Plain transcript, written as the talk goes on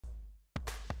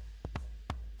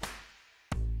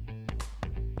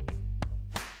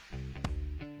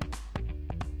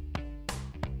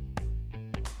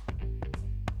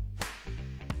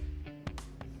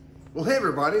Well, hey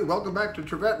everybody, welcome back to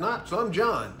Trevette Knots. I'm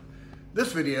John.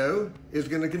 This video is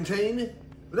going to contain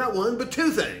not one, but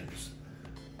two things.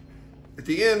 At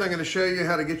the end, I'm going to show you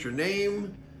how to get your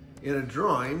name in a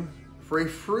drawing for a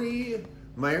free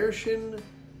Meyerson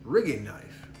rigging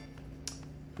knife.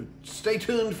 Stay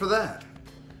tuned for that.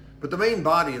 But the main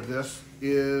body of this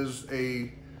is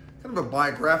a kind of a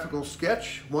biographical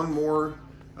sketch, one more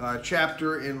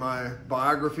chapter in my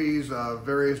biographies of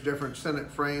various different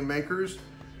Senate frame makers.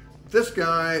 This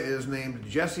guy is named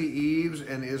Jesse Eaves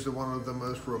and is one of the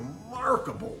most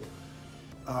remarkable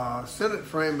Senate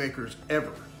frame makers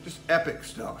ever. Just epic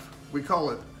stuff. We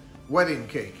call it wedding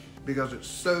cake because it's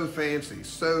so fancy,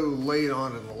 so laid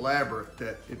on and elaborate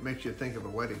that it makes you think of a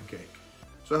wedding cake.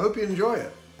 So I hope you enjoy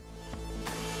it.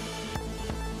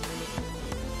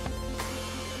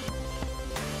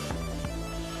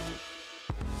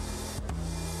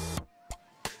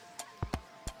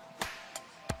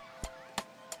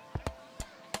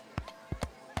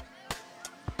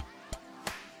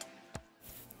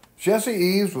 Jesse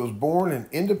Eaves was born in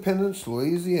Independence,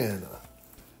 Louisiana.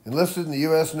 Enlisted in the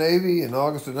U.S. Navy in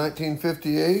August of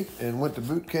 1958 and went to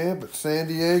boot camp at San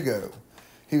Diego.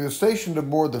 He was stationed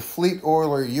aboard the fleet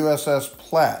oiler USS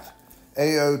Platte,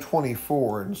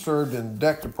 AO-24, and served in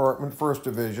Deck Department, 1st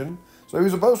Division, so he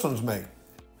was a bosun's mate.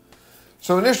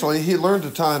 So initially, he learned to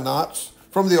tie knots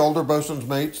from the older bosun's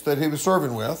mates that he was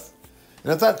serving with.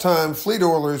 And at that time, fleet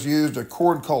oilers used a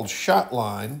cord called shot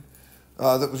line,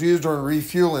 that was used during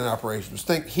refueling operations.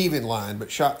 Think heaving line,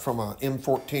 but shot from an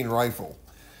M14 rifle.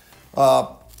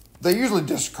 They usually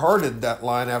discarded that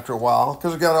line after a while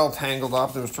because it got all tangled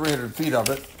up. There was 300 feet of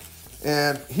it.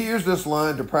 And he used this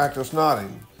line to practice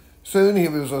knotting. Soon he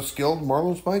was a skilled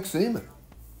marlinspike seaman.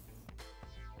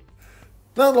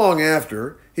 Not long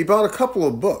after, he bought a couple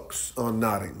of books on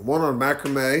knotting, one on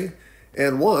macrame,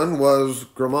 and one was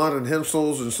Grammont and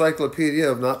Hensel's Encyclopedia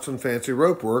of Knots and Fancy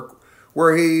Rope Work,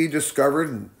 where he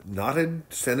discovered knotted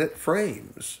Senate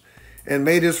frames and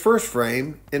made his first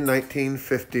frame in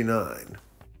 1959.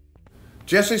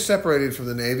 Jesse separated from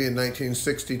the Navy in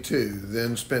 1962,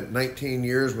 then spent 19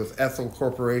 years with Ethel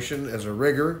Corporation as a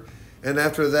rigger, and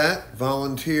after that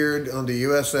volunteered on the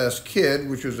USS Kidd,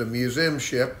 which was a museum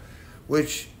ship,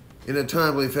 which in a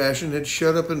timely fashion had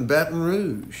showed up in Baton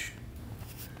Rouge.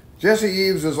 Jesse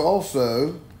Eaves is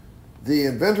also the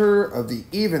inventor of the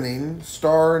evening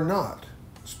star knot,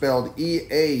 spelled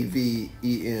E-A-V-E-N-I-N-G,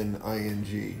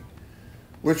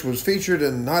 which was featured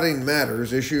in Knotting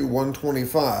Matters, issue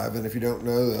 125. And if you don't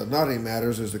know, the Knotting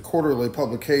Matters is the quarterly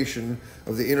publication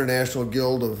of the International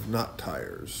Guild of Knot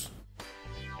Tiers.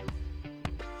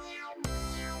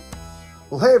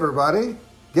 Well, hey everybody,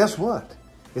 guess what?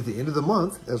 At the end of the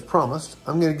month, as promised,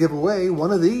 I'm going to give away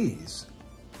one of these.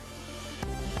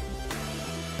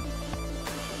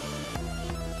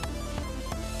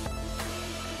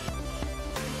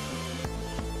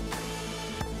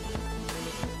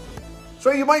 So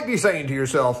you might be saying to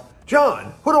yourself,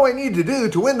 John, what do I need to do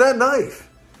to win that knife?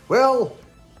 Well,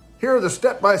 here are the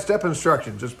step-by-step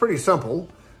instructions. It's pretty simple.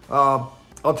 I'll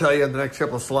tell you in the next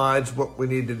couple of slides what we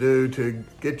need to do to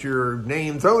get your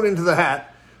name thrown into the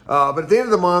hat. But at the end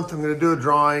of the month, I'm going to do a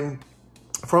drawing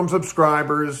from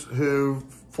subscribers who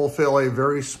fulfill a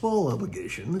very small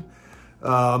obligation.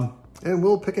 And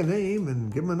we'll pick a name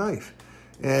and give them a knife.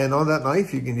 And on that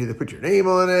knife, you can either put your name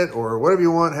on it or whatever you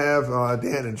want, have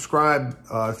Dan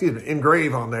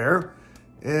engrave on there,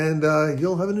 and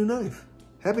you'll have a new knife.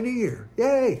 Happy New Year.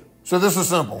 Yay. So this is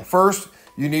simple. First,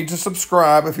 you need to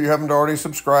subscribe if you haven't already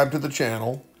subscribed to the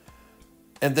channel,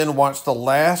 and then watch the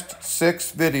last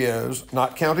 6 videos,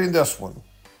 not counting this one,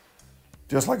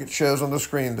 just like it shows on the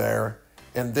screen there,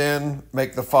 and then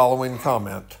make the following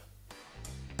comment.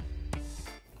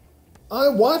 I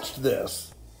watched this.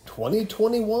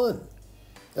 2021.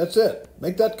 That's it.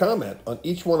 Make that comment on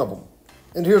each one of them.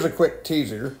 And here's a quick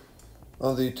teaser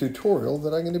on the tutorial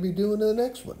that I'm going to be doing in the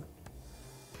next one.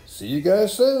 See you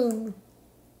guys soon.